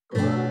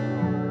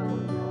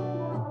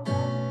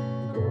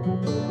They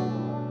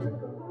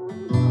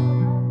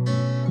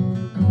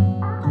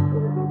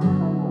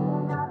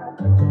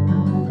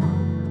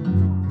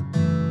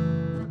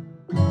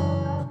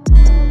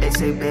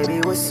say,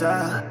 baby, what's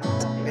up?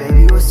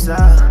 Baby, what's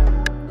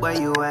up? Where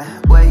you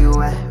at? Where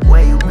you at?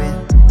 Where you been?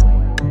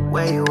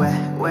 Where you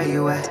at? Where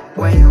you at?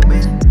 Where you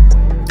been?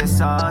 That's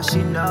all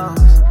she knows.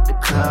 The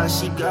club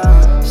she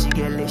goes. She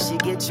get lit, she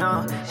get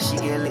drunk. She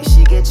get lit,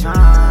 she get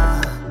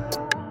drunk.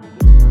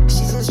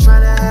 She just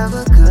tryna have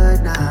a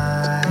good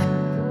night.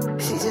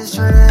 She just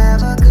tryna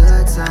have a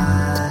good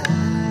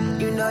time.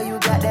 You know you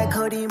got that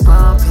codeine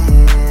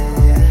bumping.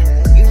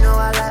 You know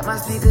I like my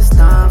speakers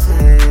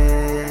thumping.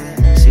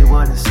 She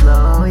wanna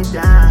slow it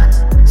down,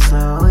 and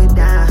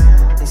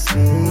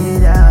speed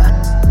it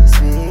up,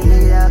 speed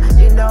it up.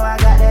 You know I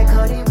got that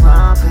codeine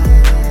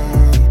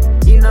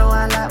bumping. You know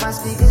I like my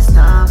speakers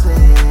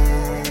thumping.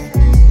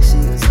 She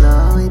can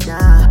slow it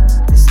down,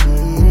 and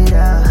speed it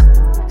up,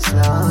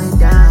 slow it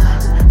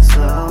down,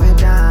 slow it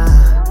down.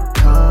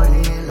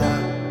 Codeine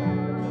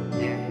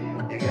love, yeah,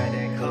 you got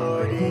that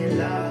codeine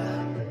love.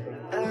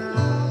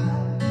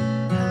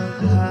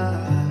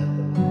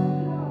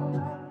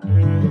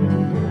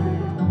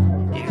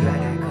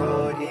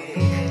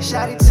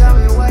 Shawty, tell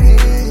me what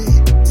it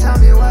is, tell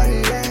me what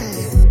it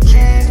is.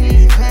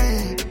 Candy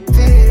pain,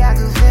 fit it, I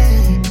can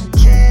fit.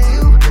 Can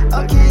you,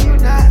 or can you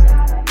not?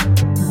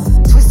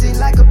 Twisted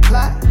like a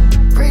plot,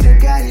 pray to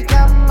God you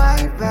got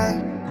my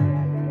back.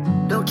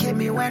 Don't kick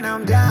me when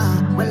I'm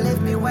down, but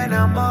lift me when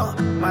I'm up.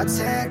 My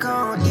tank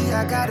on E,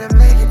 I gotta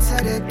make it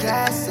to the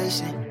gas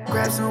station.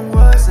 Grab some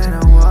woods and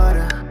a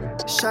water.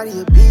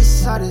 Shawty a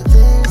beast, all the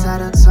things I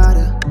done taught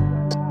her.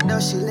 Know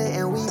she lit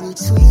and we be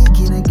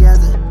tweaking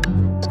together.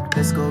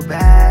 Let's go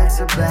back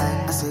to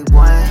back. I say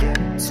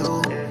 1,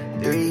 2,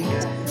 3,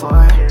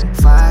 4,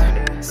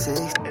 5,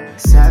 6,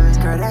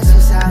 7. Girl, that's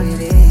just how it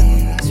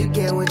is. You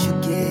get what you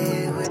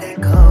get with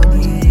that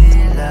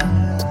codeine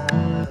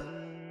love.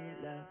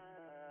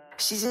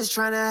 She's just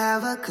tryna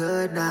have a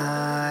good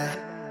night.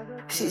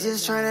 She's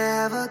just tryna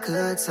have a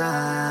good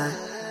time.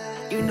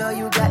 You know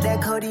you got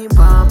that codeine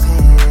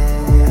bumping.